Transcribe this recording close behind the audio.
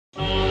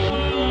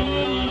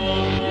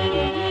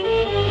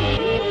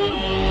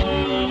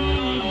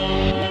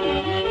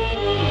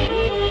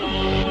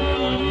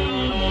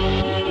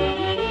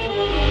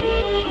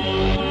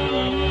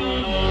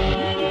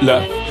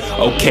Look,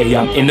 okay,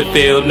 I'm in the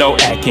field, no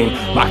acting.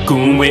 My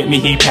goon with me,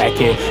 he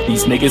packing.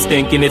 These niggas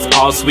thinking it's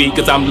all sweet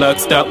cause I'm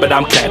luxed up, but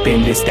I'm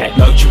clapping. This that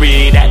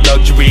luxury, that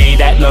luxury,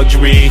 that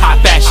luxury. High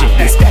fashion,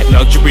 this that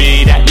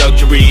luxury, that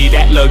luxury,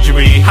 that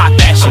luxury. High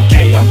fashion,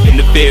 okay, I'm in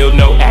the field,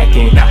 no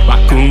acting.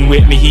 My goon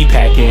with me, he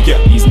packing.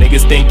 These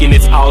niggas thinking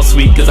it's all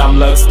sweet cause I'm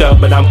luxed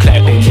up, but I'm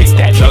clapping. This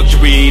that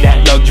luxury,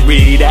 that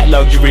luxury, that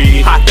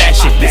luxury. High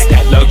fashion, this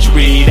that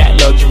luxury, that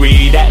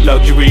luxury, that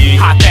luxury.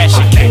 High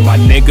fashion, okay, my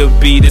nigga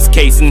beat his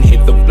case and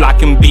hit the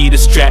block and beat the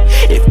strap.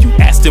 If you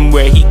asked him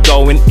where he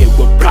going, it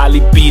would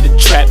probably be the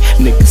trap.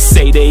 Niggas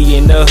say they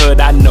in the hood,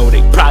 I know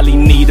they probably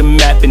need a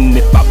map. And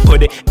if I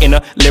put it in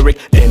a lyric,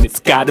 then it's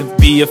gotta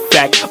be a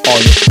fact. All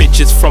the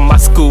bitches from my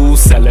school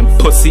selling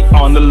pussy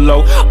on the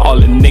low. All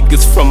the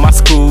niggas from my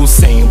school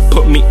saying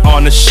put me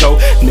on a show.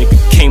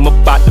 Nigga came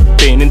up out the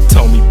bin and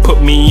told me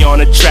put me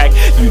on a track.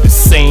 You the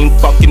same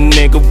fucking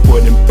nigga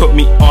wouldn't put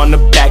me on the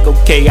back.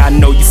 Okay, I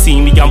know you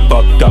see me, I'm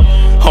fucked up.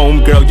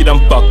 Homegirl, you done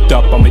fucked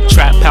up. I'm a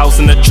trap house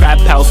in a trap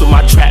house with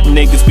my trap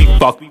niggas, we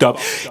fucked up.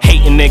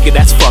 Hating nigga,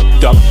 that's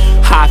fucked up.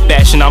 High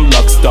fashion, I'm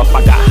luxed up.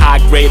 I got high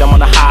grade, I'm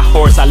on a high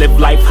horse. I live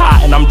life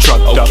high and I'm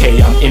trucked up.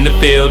 Okay, I'm in the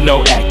field,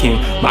 no acting.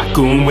 My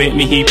goon with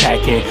me, he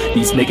packing.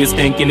 These niggas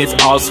thinking it's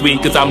all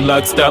sweet cause I'm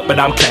luxed up, but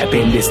I'm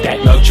clapping. This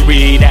that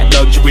luxury, that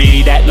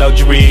luxury, that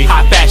luxury.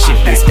 High fashion,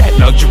 this that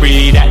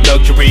luxury, that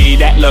luxury,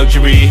 that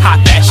luxury.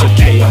 High fashion,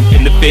 okay, I'm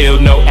in the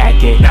field, no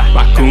acting.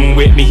 My goon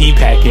with me, he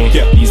packing.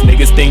 These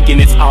niggas thinking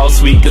it's all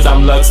sweet cause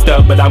I'm luxed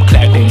up, but I'm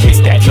clapping. This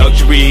that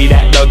luxury,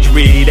 that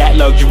luxury, that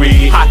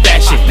luxury. High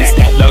fashion, this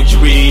that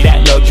luxury,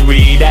 that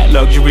luxury, that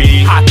luxury.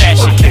 High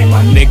fashion, okay,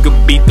 my nigga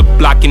beat the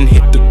block and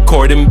hit the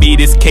court and beat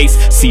his case.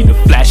 See the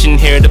flashing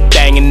hair, the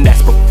banging,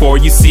 that's before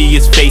you see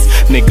his face.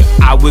 Nigga,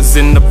 I was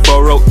in the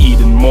borough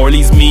eating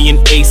Morley's, me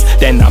and Ace.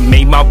 Then I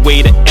made my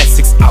way to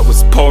Essex, I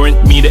was pouring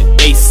me the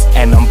Ace.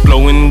 And I'm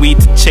blowing weed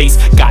to chase.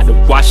 Gotta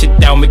wash it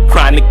down with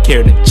chronic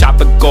care. The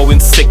chopper going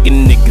sick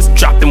and niggas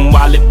drop them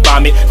while it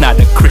vomit. Not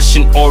a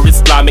Christian or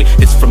Islamic,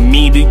 it's from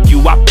me to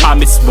you, I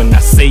promise. When I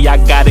say I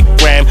got a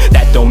gram,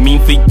 that don't mean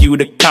for you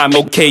to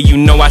comment. Okay, you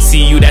know I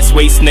see you, that's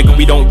waste, nigga.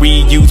 We don't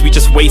reuse, we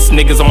just waste,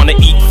 niggas. I wanna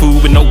eat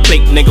food with no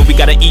plate, nigga. We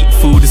gotta eat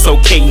food, it's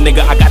okay,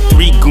 nigga. I got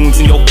 3 goons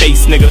in your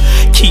face, nigga.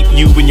 Keep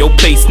you in your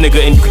place, nigga.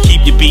 And you can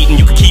keep your beat and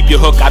you can keep your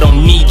hook. I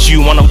don't need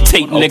you on no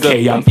tape, nigga.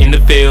 Okay, I'm in the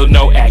field,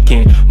 no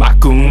acting. My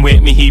goon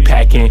with me, he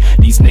packing.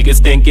 These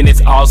niggas thinking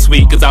it's all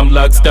sweet cause I'm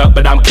luxed up,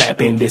 but I'm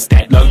clapping. This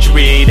that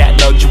luxury, that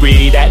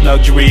luxury, that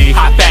luxury.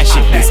 High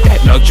fashion, this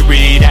that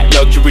luxury, that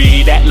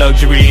luxury, that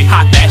luxury.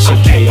 High fashion,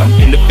 okay, I'm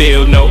in the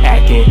field, no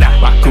acting.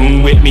 My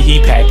goon with me, he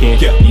packing.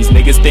 These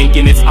niggas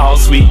thinking it's all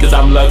sweet cause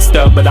I'm luxed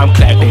up, but I'm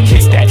clapping.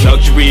 This that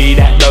luxury,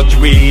 that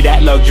luxury,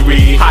 that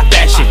luxury. High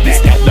fashion,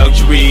 this that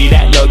luxury,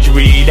 that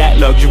luxury, that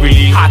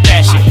luxury. High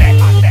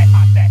fashion.